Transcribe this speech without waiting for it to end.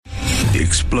The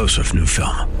explosive new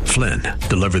film, Flynn,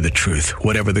 deliver the truth,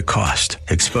 whatever the cost,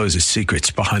 exposes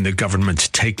secrets behind the government's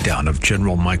takedown of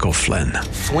General Michael Flynn.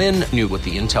 Flynn knew what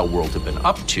the intel world had been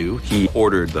up to. He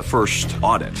ordered the first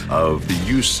audit of the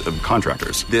use of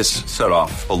contractors. This set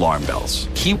off alarm bells.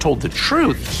 He told the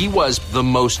truth. He was the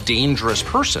most dangerous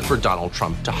person for Donald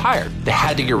Trump to hire. They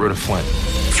had to get rid of Flynn.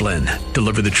 Flynn,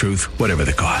 deliver the truth, whatever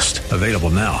the cost. Available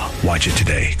now. Watch it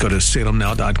today. Go to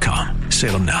salemnow.com.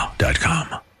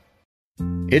 salemnow.com.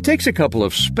 It takes a couple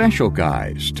of special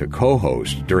guys to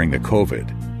co-host during the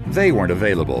COVID. They weren't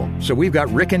available, so we've got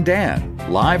Rick and Dan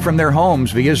live from their homes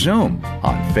via Zoom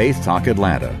on Faith Talk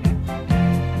Atlanta.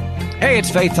 Hey, it's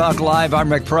Faith Talk Live.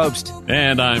 I'm Rick Probst.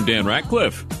 And I'm Dan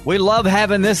Ratcliffe. We love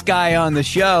having this guy on the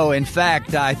show. In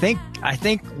fact, I think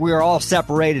we're all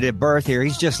separated at birth here.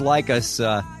 He's just like us,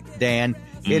 Dan.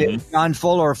 It is John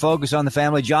Fuller, Focus on the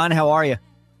Family. John, how are you?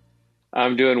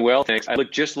 I'm doing well, thanks. I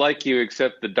look just like you,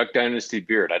 except the Duck Dynasty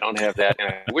beard. I don't have that. And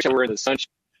I wish I were in the sunshine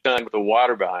with the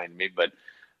water behind me, but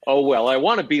oh well. I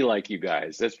want to be like you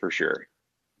guys, that's for sure.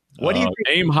 What do you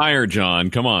aim higher, John?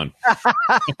 Come on.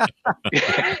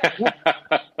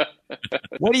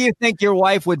 What do you think your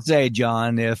wife would say,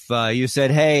 John, if you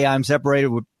said, "Hey, I'm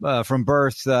separated from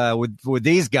birth with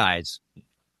these guys"?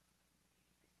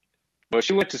 Well,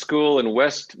 she went to school in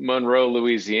West Monroe,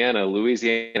 Louisiana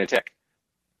Tech,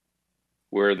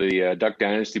 where the Duck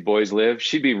Dynasty boys live.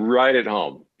 She'd be right at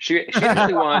home. She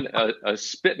actually won a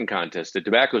spitting contest, a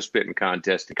tobacco spitting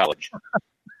contest in college.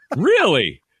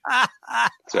 Really?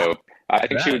 So I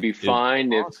think she would be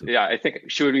fine awesome. I think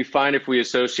she would be fine if we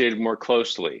associated more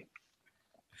closely.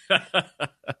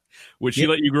 Would she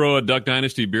let you grow a Duck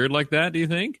Dynasty beard like that, do you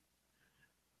think?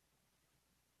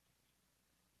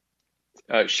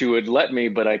 She would let me,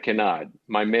 but I cannot.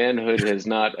 My manhood has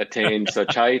not attained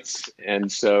such heights, and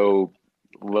so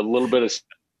a little bit of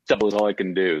stubble is all I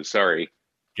can do. Sorry.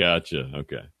 Gotcha.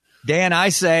 Okay. Dan, I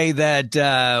say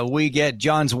that we get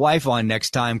John's wife on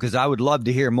next time because I would love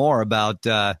to hear more about,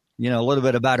 a little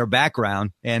bit about her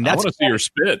background. And I want to see her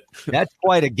spit. That's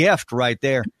quite a gift right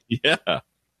there. Yeah.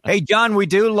 Hey, John, we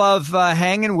do love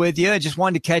hanging with you. I just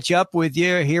wanted to catch up with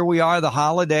you. Here we are, the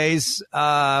holidays.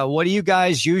 What do you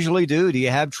guys usually do? Do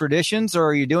you have traditions or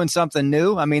are you doing something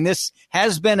new? I mean, this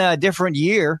has been a different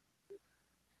year.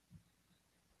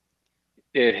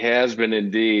 It has been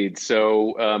indeed.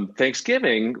 So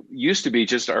Thanksgiving used to be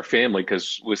just our family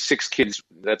because with 6 kids,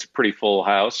 that's a pretty full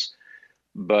house.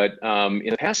 But in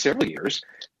the past several years,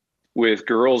 with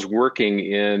girls working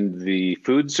in the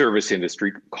food service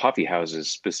industry, coffee houses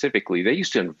specifically, they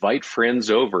used to invite friends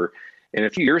over. And a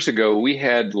few years ago, we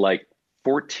had like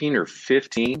 14 or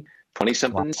 15,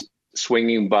 20-somethings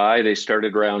swinging by. They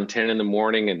started around 10 in the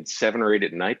morning and 7 or 8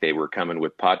 at night. They were coming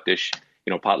with potlucks,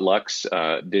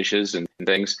 dishes and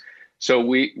things. So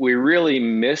we really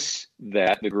miss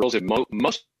that. The girls have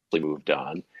mostly moved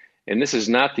on. And this is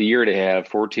not the year to have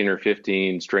 14 or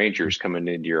 15 strangers coming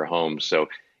into your home. So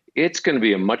it's going to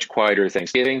be a much quieter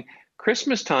Thanksgiving.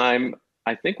 Christmas time,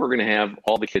 I think we're going to have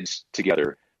all the kids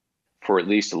together for at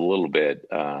least a little bit.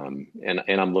 And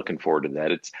I'm looking forward to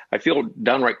that. I feel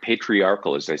downright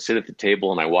patriarchal as I sit at the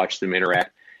table and I watch them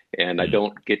interact. And I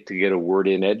don't get a word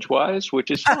in edgewise, which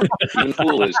is fine. Even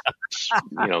Fool is,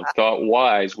 thought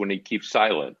wise when he keeps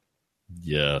silent.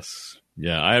 Yes.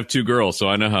 Yeah, I have 2 girls, so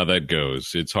I know how that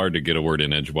goes. It's hard to get a word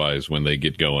in edgewise when they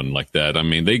get going like that. I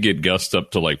mean, they get gussed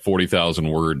up to like 40,000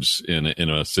 words in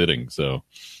a sitting. So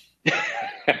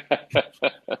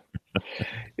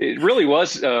it really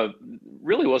was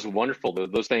wonderful.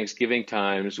 Those Thanksgiving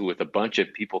times with a bunch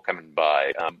of people coming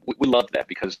by. We loved that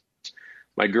because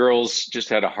my girls just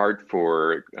had a heart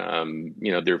for,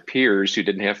 their peers who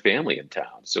didn't have family in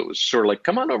town. So it was sort of like,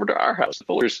 come on over to our house. The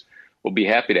Fullers will be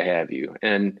happy to have you.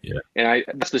 And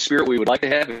that's the spirit we would like to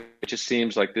have. It just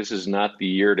seems like this is not the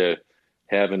year to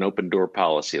have an open door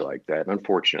policy like that,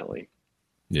 unfortunately.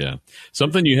 Yeah.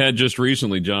 Something you had just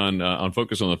recently, John, on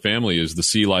Focus on the Family is the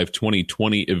Sea Life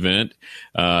 2020 event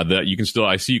that you can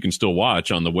still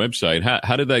watch on the website.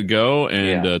 How did that go?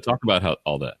 And talk about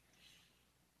all that.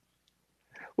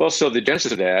 Well, so the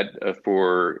genesis of that,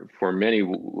 for many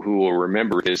who will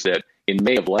remember, is that in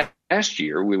May of last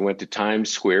year, we went to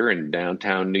Times Square in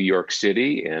downtown New York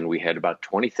City, and we had about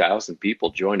 20,000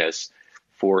 people join us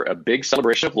for a big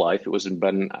celebration of life. It was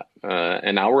about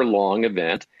an hour-long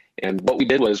event, and what we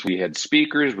did was we had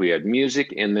speakers, we had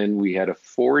music, and then we had a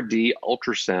 4D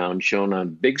ultrasound shown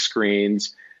on big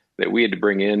screens that we had to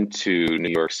bring into New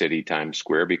York City, Times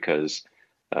Square, because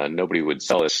nobody would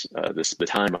sell us the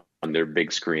time on their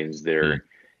big screens there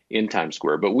in Times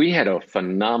Square. But we had a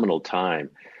phenomenal time.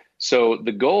 So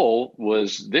the goal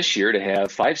was this year to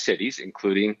have 5 cities,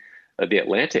 including the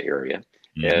Atlanta area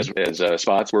as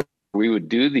spots where we would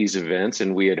do these events,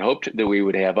 and we had hoped that we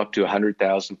would have up to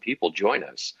 100,000 people join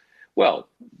us. Well,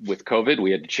 with COVID,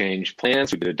 we had to change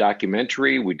plans. We did a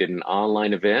documentary. We did an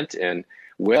online event, and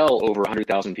well over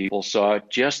 100,000 people saw it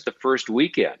just the first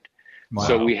weekend. Wow.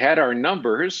 So we had our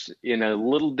numbers in a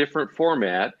little different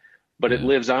format, but it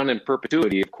lives on in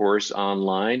perpetuity, of course,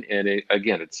 online. And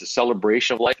it's a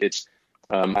celebration of life.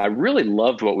 I really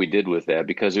loved what we did with that,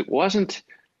 because it wasn't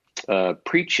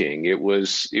preaching. It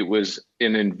was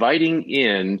an inviting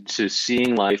in to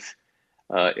seeing life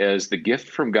as the gift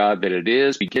from God that it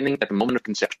is, beginning at the moment of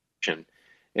conception.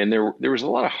 And there was a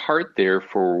lot of heart there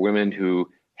for women who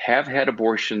have had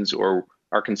abortions or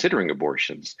are considering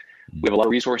abortions. We have a lot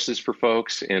of resources for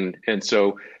folks, and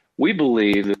so we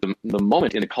believe that the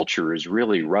moment in the culture is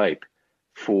really ripe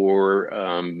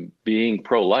for being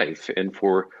pro-life and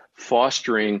for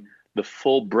fostering the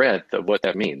full breadth of what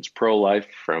that means. Pro-life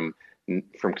from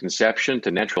conception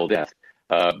to natural death.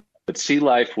 But Sea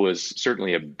Life was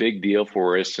certainly a big deal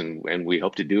for us, and we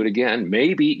hope to do it again,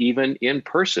 maybe even in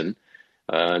person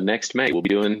next May. We'll be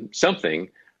doing something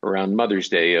around Mother's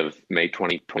Day of May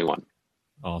 2021.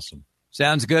 Awesome.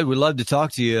 Sounds good. We'd love to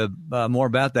talk to you more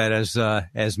about that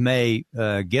as May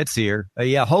gets here.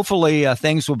 Hopefully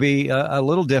things will be a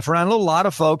little different. I know a lot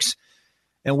of folks,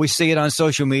 and we see it on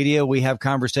social media. We have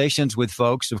conversations with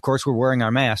folks. Of course, we're wearing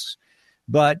our masks,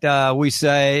 but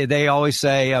they always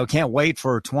say, "I can't wait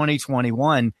for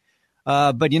 2021."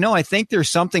 But I think there's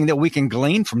something that we can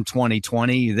glean from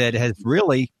 2020 that has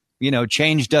really,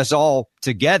 changed us all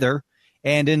together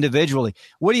and individually.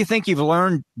 What do you think you've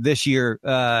learned this year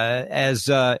as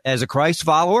a Christ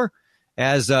follower,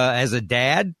 as a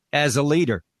dad, as a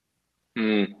leader?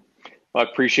 I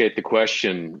appreciate the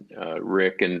question,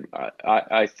 Rick. And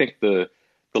I think the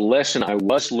lesson I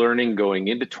was learning going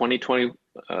into 2020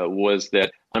 was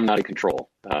that I'm not in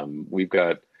control. We've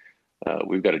got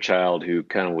a child who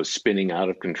kind of was spinning out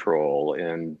of control,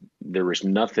 and there was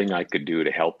nothing I could do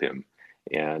to help him.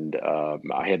 And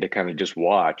I had to kind of just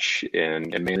watch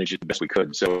and manage it the best we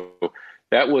could. So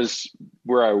that was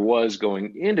where I was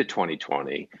going into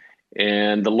 2020.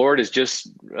 And the Lord has just,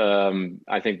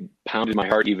 I think, pounded my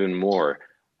heart even more.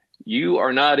 You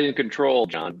are not in control,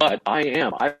 John, but I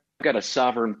am. I've got a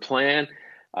sovereign plan.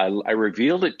 I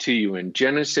revealed it to you in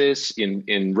Genesis,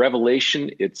 in Revelation.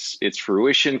 Its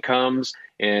fruition comes,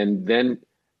 and then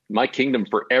my kingdom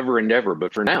forever and ever.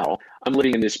 But for now, I'm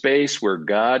living in this space where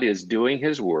God is doing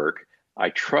his work. I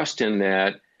trust in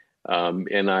that.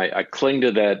 And I cling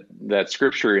to that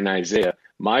scripture in Isaiah.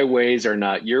 My ways are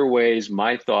not your ways.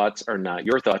 My thoughts are not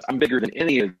your thoughts. I'm bigger than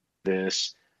any of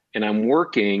this. And I'm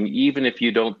working, even if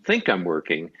you don't think I'm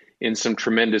working, in some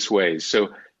tremendous ways.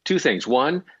 So 2 things.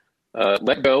 1,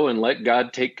 let go and let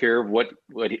God take care of what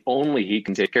only he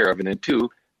can take care of. And then 2,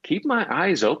 keep my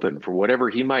eyes open for whatever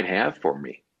he might have for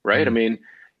me. Right? I mean,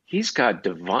 he's got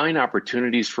divine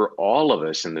opportunities for all of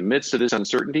us in the midst of this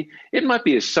uncertainty. It might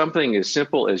be something as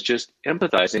simple as just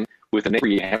empathizing with a neighbor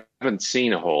you haven't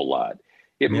seen a whole lot.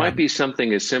 It might be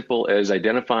something as simple as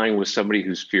identifying with somebody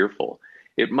who's fearful.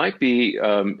 It might be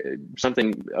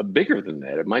something bigger than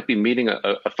that. It might be meeting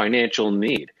a financial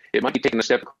need. It might be taking a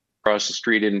step across the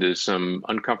street into some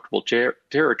uncomfortable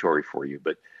territory for you.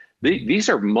 But these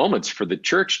are moments for the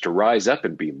church to rise up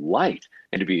and be light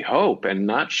and to be hope and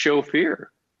not show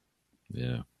fear.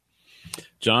 Yeah.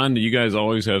 John, you guys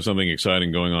always have something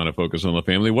exciting going on at Focus on the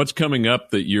Family. What's coming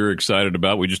up that you're excited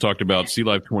about? We just talked about Sea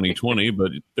Life 2020,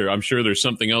 but I'm sure there's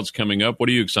something else coming up. What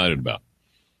are you excited about?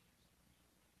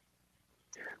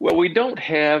 Well, we don't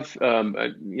have,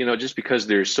 just because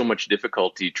there's so much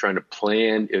difficulty trying to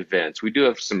plan events, we do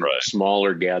have some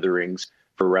smaller gatherings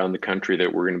for around the country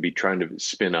that we're going to be trying to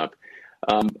spin up.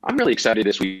 I'm really excited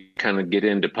as we kind of get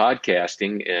into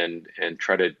podcasting and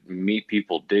try to meet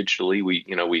people digitally.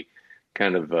 We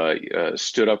kind of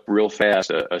stood up real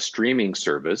fast a streaming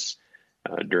service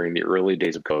during the early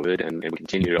days of COVID, and we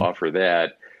continue to offer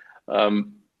that.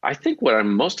 I think what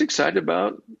I'm most excited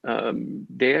about,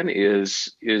 Dan,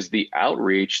 is the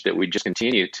outreach that we just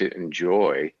continue to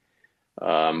enjoy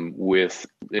with,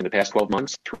 in the past 12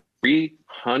 months,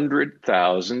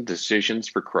 300,000 decisions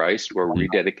for Christ or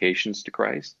rededications to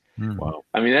Christ. Wow.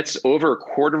 I mean, that's over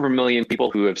 250,000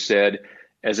 people who have said,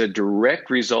 as a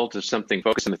direct result of something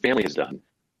Focus on the Family has done,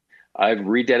 I've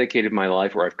rededicated my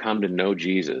life or I've come to know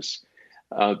Jesus.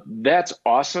 That's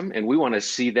awesome, and we want to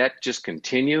see that just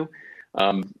continue.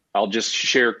 I'll just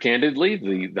share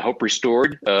candidly the Hope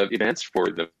Restored events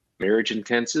for the marriage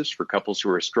intensives for couples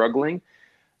who are struggling.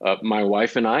 My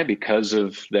wife and I, because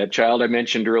of that child I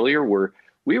mentioned earlier,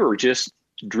 we were just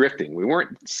drifting. We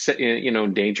weren't,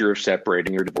 in danger of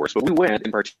separating or divorce, but we went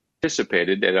and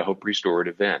participated at a Hope Restored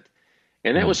event.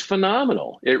 And that was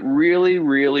phenomenal. It really,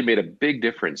 really made a big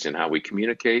difference in how we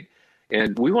communicate.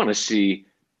 And we want to see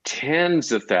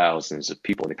tens of thousands of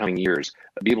people in the coming years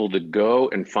be able to go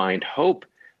and find hope.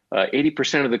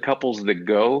 80% of the couples that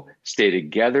go stay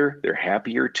together. They're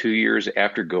happier 2 years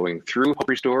after going through Hope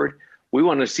Restored. We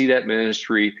want to see that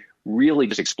ministry really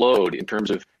just explode in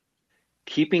terms of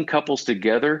keeping couples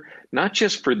together, not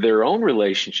just for their own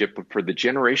relationship, but for the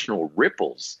generational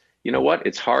ripples. You know what?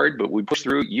 It's hard, but we push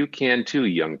through. You can too,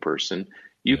 young person.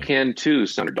 You can too,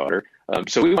 son or daughter.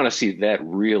 So we want to see that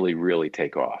really, really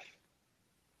take off.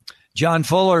 John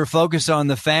Fuller, Focus on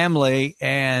the Family.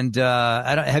 And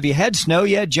have you had snow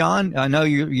yet, John? I know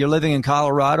you're living in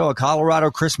Colorado. A Colorado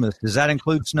Christmas. Does that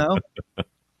include snow?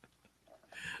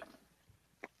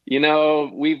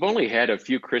 We've only had a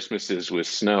few Christmases with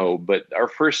snow, but our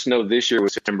first snow this year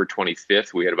was September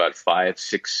 25th. We had about 5,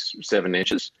 6, 7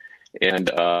 inches.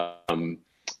 And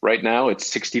right now it's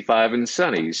 65 and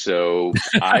sunny. So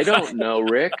I don't know,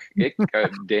 Rick,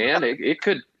 Dan,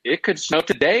 it could snow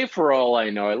today for all I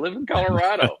know. I live in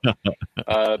Colorado.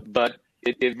 But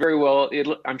it very well,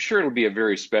 I'm sure it'll be a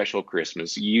very special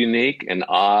Christmas, unique and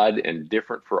odd and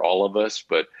different for all of us.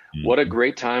 But what a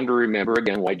great time to remember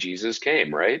again why Jesus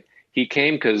came, right? He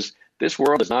came because this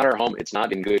world is not our home. It's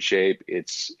not in good shape.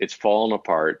 It's fallen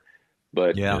apart.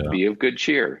 But be of good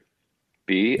cheer.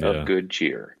 Be of good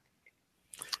cheer.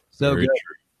 So good.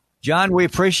 John, we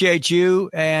appreciate you.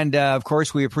 And, of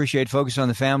course, we appreciate Focus on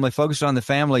the Family.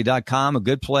 FocusOnTheFamily.com, a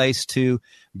good place to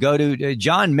go to.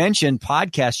 John mentioned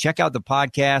podcasts. Check out the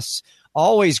podcasts.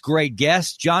 Always great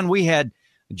guests. John, we had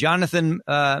Jonathan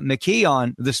McKee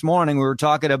on this morning. We were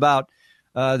talking about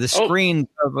the screen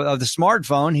of the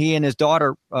smartphone. He and his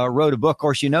daughter wrote a book. Of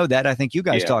course, you know that. I think you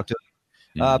guys talked to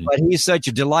him. But he's such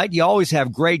a delight. You always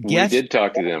have great guests. We did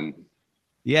talk to them.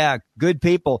 Yeah, good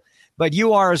people. But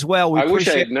you are as well. I wish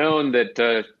I had known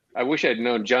that. I wish I had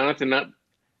known Jonathan.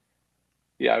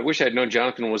 I wish I had known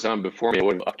Jonathan was on before me. I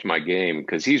would have upped my game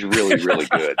because he's really, really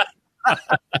good.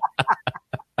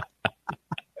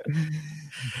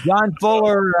 John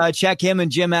Fuller, check him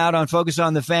and Jim out on Focus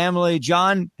on the Family.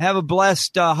 John, have a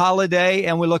blessed holiday,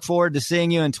 and we look forward to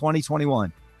seeing you in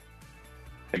 2021.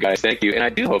 Hey guys, thank you. And I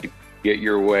do hope to get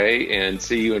your way and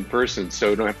see you in person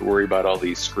so we don't have to worry about all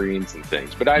these screens and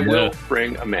things. But I will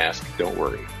bring a mask. Don't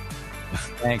worry.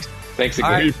 Thanks. Thanks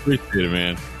again. I appreciate it,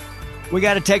 man. We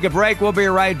got to take a break. We'll be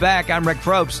right back. I'm Rick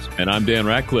Probst. And I'm Dan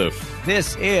Ratcliffe.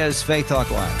 This is Faith Talk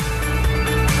Live.